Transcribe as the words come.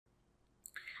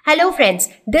Hello friends,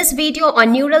 this video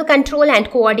on neural control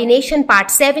and coordination part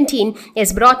 17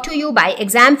 is brought to you by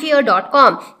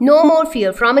examfear.com. No more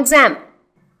fear from exam.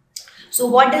 So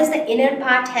what does the inner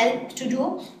part help to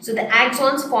do? So the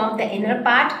axons form the inner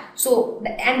part.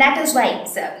 And that is why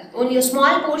only a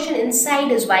small portion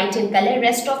inside is white in color.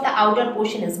 Rest of the outer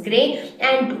portion is grey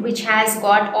and which has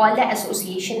got all the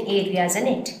association areas in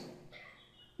it.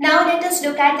 Now let us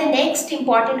look at the next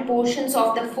important portions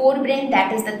of the forebrain,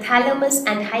 that is the thalamus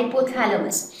and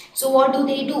hypothalamus. So what do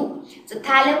they do? So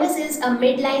thalamus is a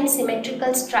midline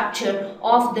symmetrical structure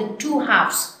of the two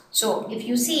halves. So if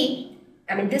you see,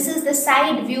 this is the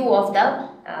side view of the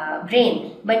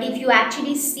brain, but if you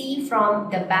actually see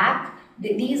from the back,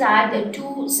 these are the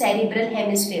two cerebral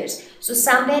hemispheres. So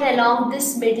somewhere along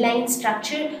this midline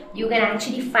structure, you can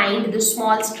actually find the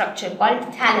small structure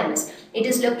called thalamus. It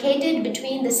is located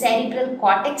between the cerebral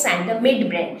cortex and the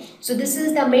midbrain. So this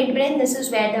is the midbrain, this is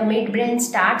where the midbrain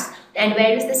starts, and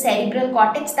where is the cerebral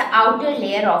cortex? The outer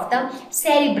layer of the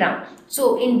cerebrum.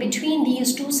 So in between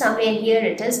these two, somewhere here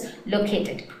it is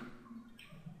located.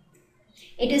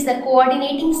 It is the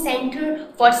coordinating center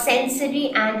for sensory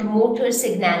and motor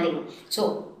signaling.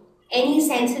 So any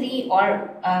sensory or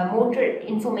motor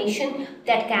information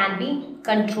that can be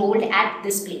controlled at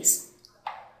this place.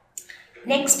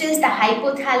 Next is the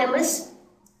hypothalamus.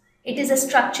 It is a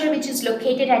structure which is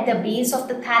located at the base of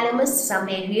the thalamus,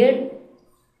 somewhere here,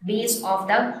 base of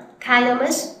the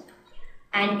thalamus.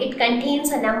 And it contains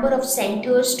a number of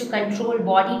centers to control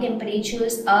body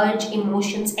temperatures, urge,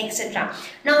 emotions, etc.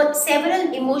 Now,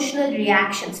 several emotional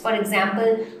reactions, for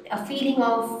example, a feeling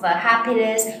of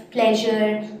happiness,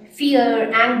 pleasure, fear,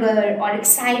 anger, or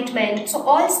excitement. So,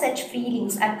 all such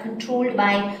feelings are controlled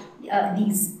by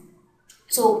these.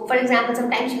 So, for example,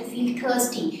 sometimes you feel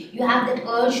thirsty, you have that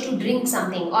urge to drink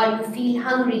something, or you feel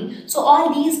hungry. So,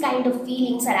 all these kind of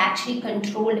feelings are actually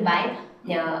controlled by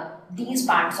these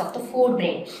parts of the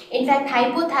forebrain. In fact,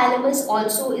 hypothalamus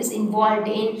also is involved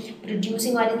in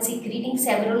producing or in secreting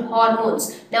several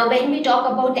hormones. Now, when we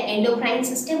talk about the endocrine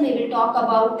system, we will talk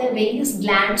about the various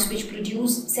glands which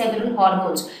produce several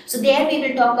hormones. So, there we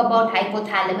will talk about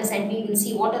hypothalamus and we will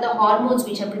see what are the hormones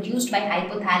which are produced by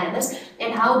hypothalamus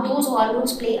and how those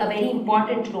hormones play a very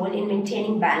important role in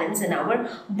maintaining balance in our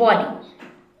body.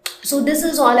 So, this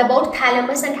is all about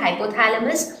thalamus and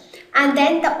hypothalamus. And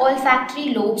then the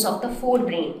olfactory lobes of the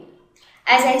forebrain.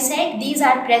 As I said, these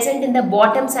are present in the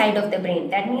bottom side of the brain.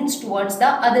 That means towards the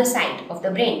other side of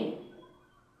the brain.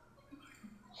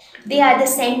 They are the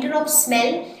center of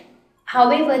smell.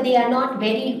 However, they are not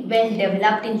very well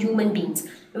developed in human beings.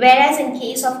 Whereas in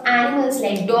case of animals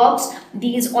like dogs,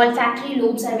 these olfactory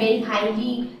lobes are very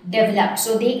highly developed.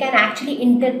 So they can actually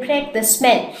interpret the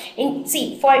smell.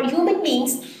 See, for human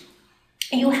beings,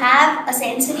 you have a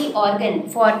sensory organ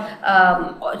for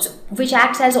which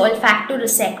acts as olfactory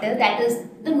receptor, that is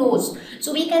the nose.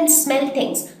 So we can smell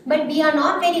things, but we are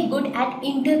not very good at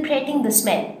interpreting the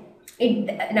smell.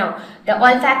 Now, the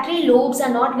olfactory lobes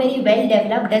are not very well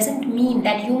developed doesn't mean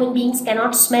that human beings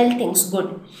cannot smell things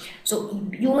good. So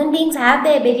human beings have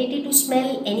the ability to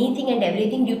smell anything and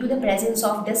everything due to the presence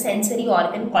of the sensory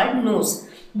organ called nose.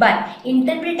 But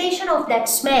interpretation of that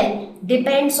smell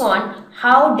depends on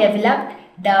how developed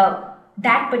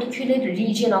that particular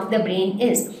region of the brain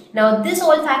is. Now, these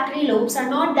olfactory lobes are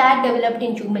not that developed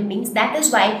in human beings. That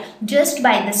is why just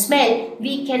by the smell,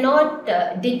 we cannot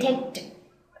detect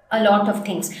a lot of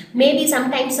things. Maybe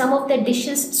sometimes some of the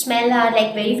dishes smell are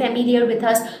like very familiar with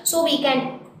us. So we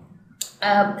can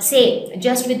say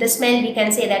just with the smell, we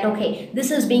can say that, okay, this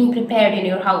is being prepared in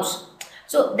your house.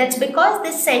 So that's because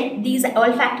these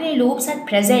olfactory lobes are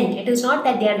present. It is not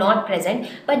that they are not present,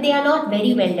 but they are not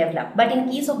very well developed. But in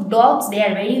case of dogs, they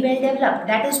are very well developed.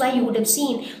 That is why you would have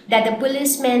seen that the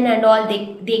policemen and all,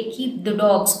 they keep the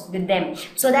dogs with them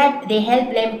so that they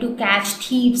help them to catch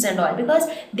thieves and all, because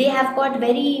they have got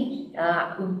very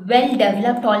well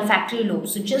developed olfactory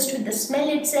lobes. So just with the smell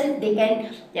itself, they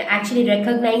can actually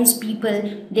recognize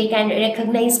people, they can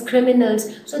recognize criminals.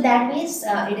 So that means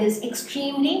it is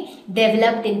extremely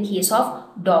developed in case of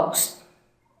dogs.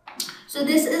 So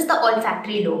this is the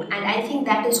olfactory lobe, and I think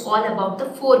that is all about the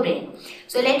forebrain.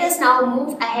 So let us now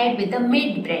move ahead with the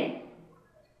midbrain.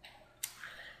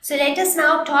 So let us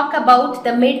now talk about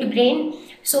the midbrain.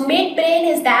 So midbrain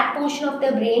is that portion of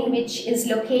the brain which is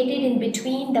located in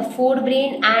between the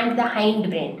forebrain and the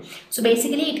hindbrain. So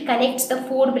basically it connects the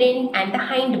forebrain and the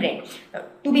hindbrain.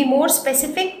 To be more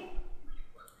specific,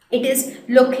 it is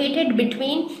located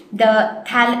between the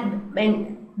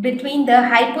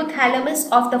hypothalamus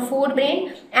of the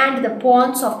forebrain and the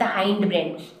pons of the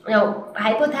hindbrain. Now,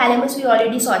 hypothalamus we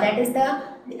already saw, that is the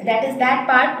that is that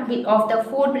part of the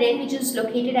forebrain which is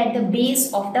located at the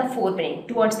base of the forebrain,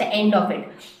 towards the end of it.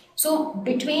 So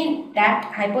between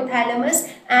that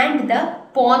hypothalamus and the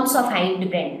pons of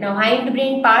hindbrain. Now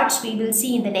hindbrain parts we will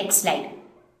see in the next slide.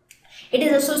 It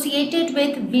is associated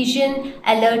with vision,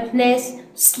 alertness,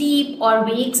 sleep or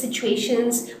wake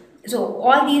situations. So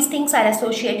all these things are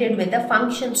associated with the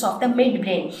functions of the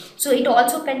midbrain. So it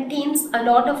also contains a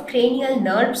lot of cranial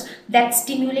nerves that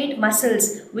stimulate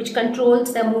muscles, which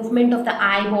controls the movement of the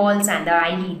eyeballs and the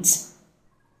eyelids.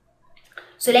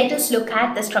 So let us look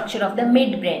at the structure of the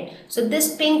midbrain. So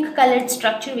this pink colored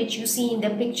structure which you see in the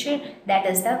picture, that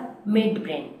is the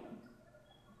midbrain.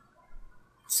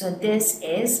 So this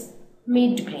is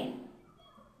midbrain.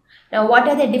 Now what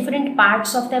are the different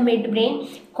parts of the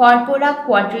midbrain? Corpora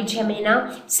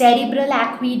quadrigemina, cerebral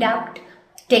aqueduct,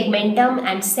 tegmentum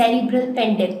and cerebral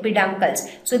peduncles.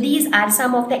 So these are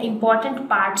some of the important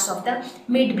parts of the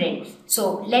midbrain.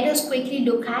 So let us quickly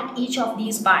look at each of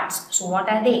these parts. So what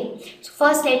are they? So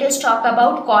first let us talk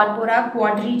about corpora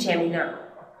quadrigemina.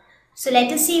 So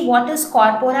let us see what is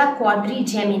corpora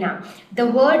quadrigemina. The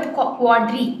word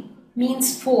quadri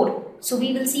means four. So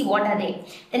we will see what are they.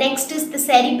 The next is the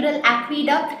cerebral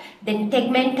aqueduct, then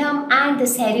tegmentum and the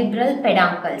cerebral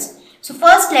peduncles. So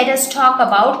first let us talk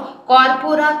about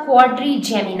corpora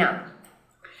quadrigemina.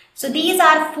 So these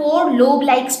are four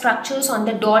lobe-like structures on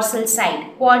the dorsal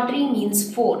side. Quadri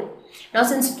means four. Now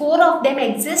since four of them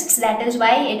exists, that is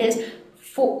why it is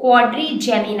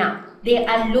quadrigemina. They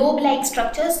are lobe-like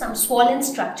structures, some swollen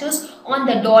structures on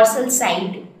the dorsal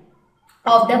side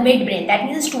of the midbrain, that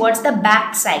means towards the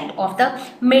back side of the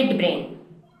midbrain.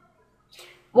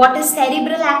 What is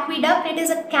cerebral aqueduct? It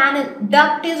is a canal.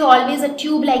 Duct is always a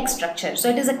tube-like structure. So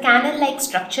it is a canal-like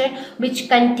structure which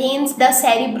contains the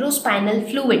cerebrospinal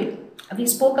fluid. We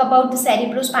spoke about the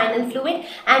cerebrospinal fluid,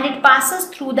 and it passes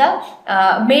through the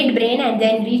midbrain and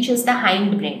then reaches the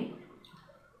hindbrain.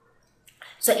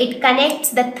 So it connects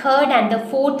the third and the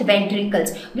fourth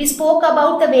ventricles. We spoke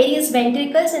about the various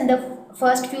ventricles in the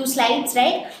first few slides,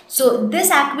 right? So this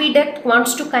aqueduct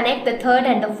wants to connect the third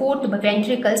and the fourth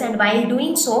ventricles, and while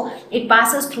doing so, it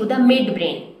passes through the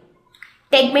midbrain.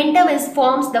 Tegmentum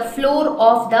forms the floor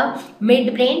of the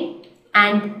midbrain,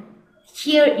 and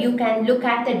here you can look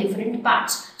at the different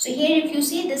parts. So here if you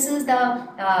see, this is the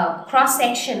cross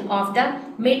section of the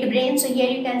midbrain. So here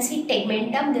you can see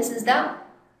tegmentum, this is the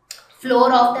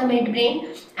floor of the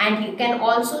midbrain, and you can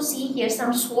also see here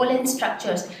some swollen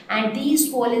structures, and these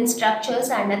swollen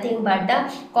structures are nothing but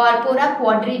the corpora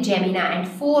quadrigemina, and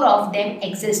four of them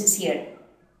exists here.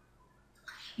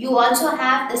 You also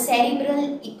have the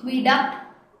cerebral aqueduct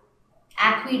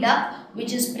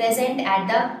which is present at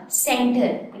the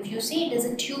center. If you see, it is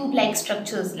a tube-like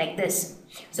structures like this.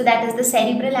 So that is the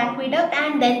cerebral aqueduct,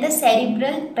 and then the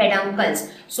cerebral peduncles.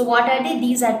 So what are they?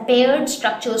 These are paired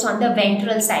structures on the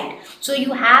ventral side. So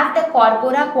you have the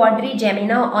corpora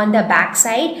quadrigemina on the back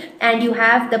side, and you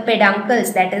have the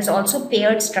peduncles, that is also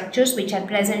paired structures which are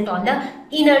present on the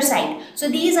inner side. So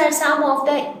these are some of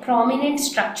the prominent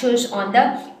structures on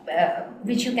the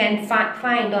which you can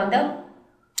find on the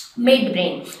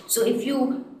midbrain. So if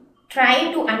you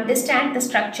try to understand the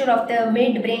structure of the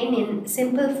midbrain in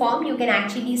simple form, you can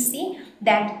actually see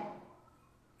that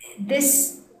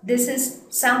this is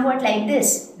somewhat like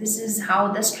this. This is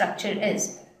how the structure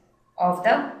is of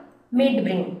the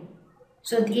midbrain.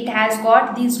 So it has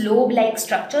got these lobe-like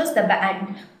structures,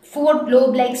 and four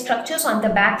lobe-like structures on the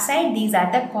back side. These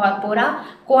are the corpora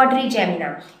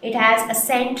quadrigemina. It has a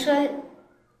central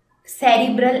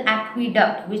cerebral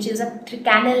aqueduct, which is a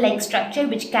canal-like structure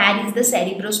which carries the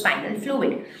cerebrospinal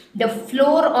fluid. The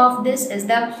floor of this is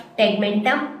the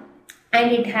tegmentum,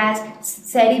 and it has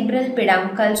cerebral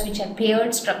peduncles which are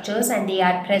paired structures, and they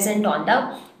are present on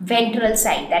the ventral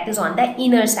side, that is on the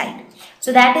inner side.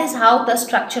 So that is how the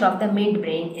structure of the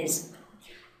midbrain is.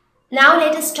 Now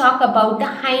let us talk about the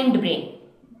hindbrain.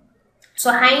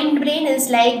 So hindbrain is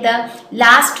like the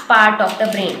last part of the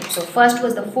brain. So first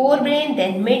was the forebrain,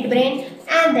 then midbrain,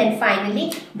 and then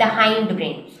finally the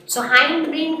hindbrain. So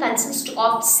hindbrain consists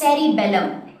of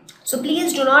cerebellum. So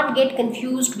please do not get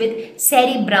confused with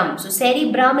cerebrum. So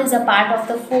cerebrum is a part of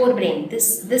the forebrain.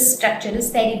 This structure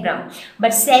is cerebrum.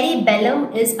 But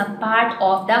cerebellum is a part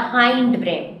of the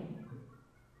hindbrain,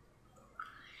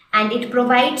 and it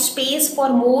provides space for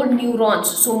more neurons.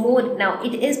 So now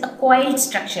it is a coiled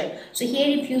structure. So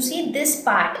here if you see, this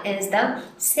part is the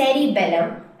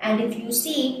cerebellum, and if you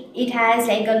see, it has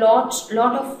like a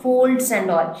lot of folds and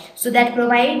all, so that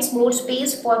provides more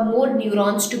space for more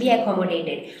neurons to be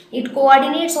accommodated. It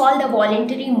coordinates all the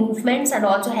voluntary movements and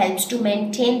also helps to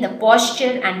maintain the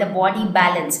posture and the body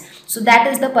balance. So that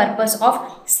is the purpose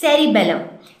of cerebellum.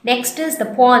 Next is the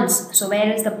pons. So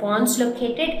where is the pons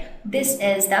located? This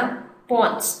is the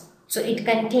pons. So it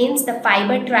contains the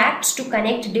fiber tracts to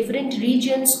connect different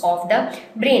regions of the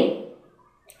brain,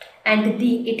 and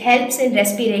it helps in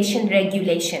respiration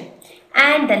regulation.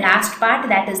 And the last part,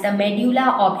 that is the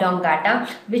medulla oblongata,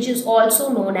 which is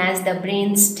also known as the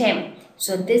brain stem.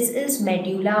 So this is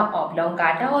medulla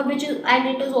oblongata, and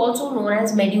it is also known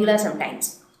as medulla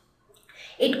sometimes.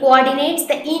 It coordinates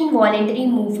the involuntary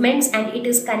movements and it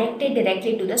is connected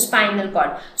directly to the spinal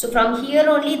cord. So from here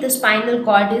only the spinal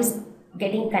cord is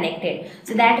getting connected.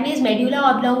 So that means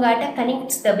medulla oblongata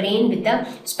connects the brain with the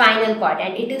spinal cord,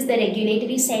 and it is the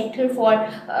regulatory center for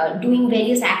doing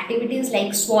various activities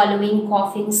like swallowing,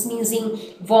 coughing, sneezing,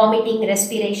 vomiting,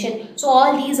 respiration. So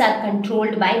all these are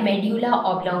controlled by medulla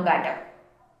oblongata.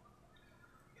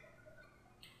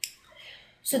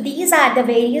 So these are the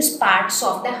various parts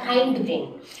of the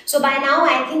hindbrain. So by now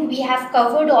I think we have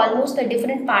covered almost the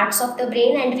different parts of the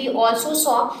brain, and we also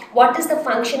saw what is the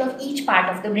function of each part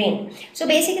of the brain. So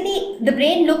basically the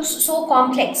brain looks so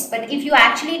complex, but if you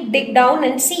actually dig down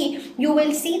and see, you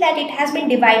will see that it has been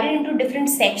divided into different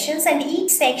sections, and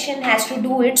each section has to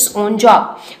do its own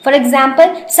job. For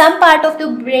example, some part of the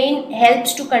brain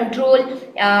helps to control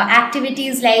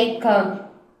activities like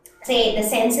say the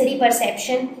sensory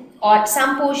perception, or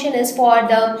some portion is for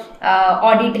the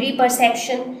auditory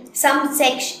perception, some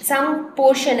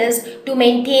portion is to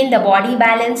maintain the body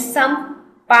balance, some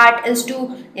part is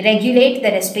to regulate the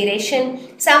respiration,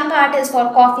 some part is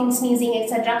for coughing, sneezing,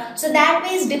 etc. So that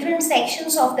ways different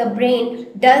sections of the brain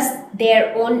does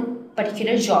their own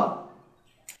particular job.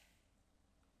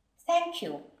 Thank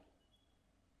you.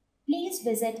 Please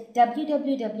visit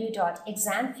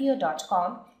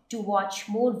www.examfear.com to watch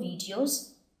more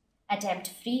videos, attempt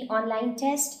free online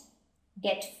test,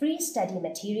 get free study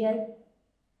material,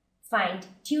 find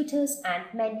tutors and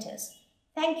mentors.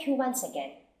 Thank you once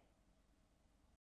again.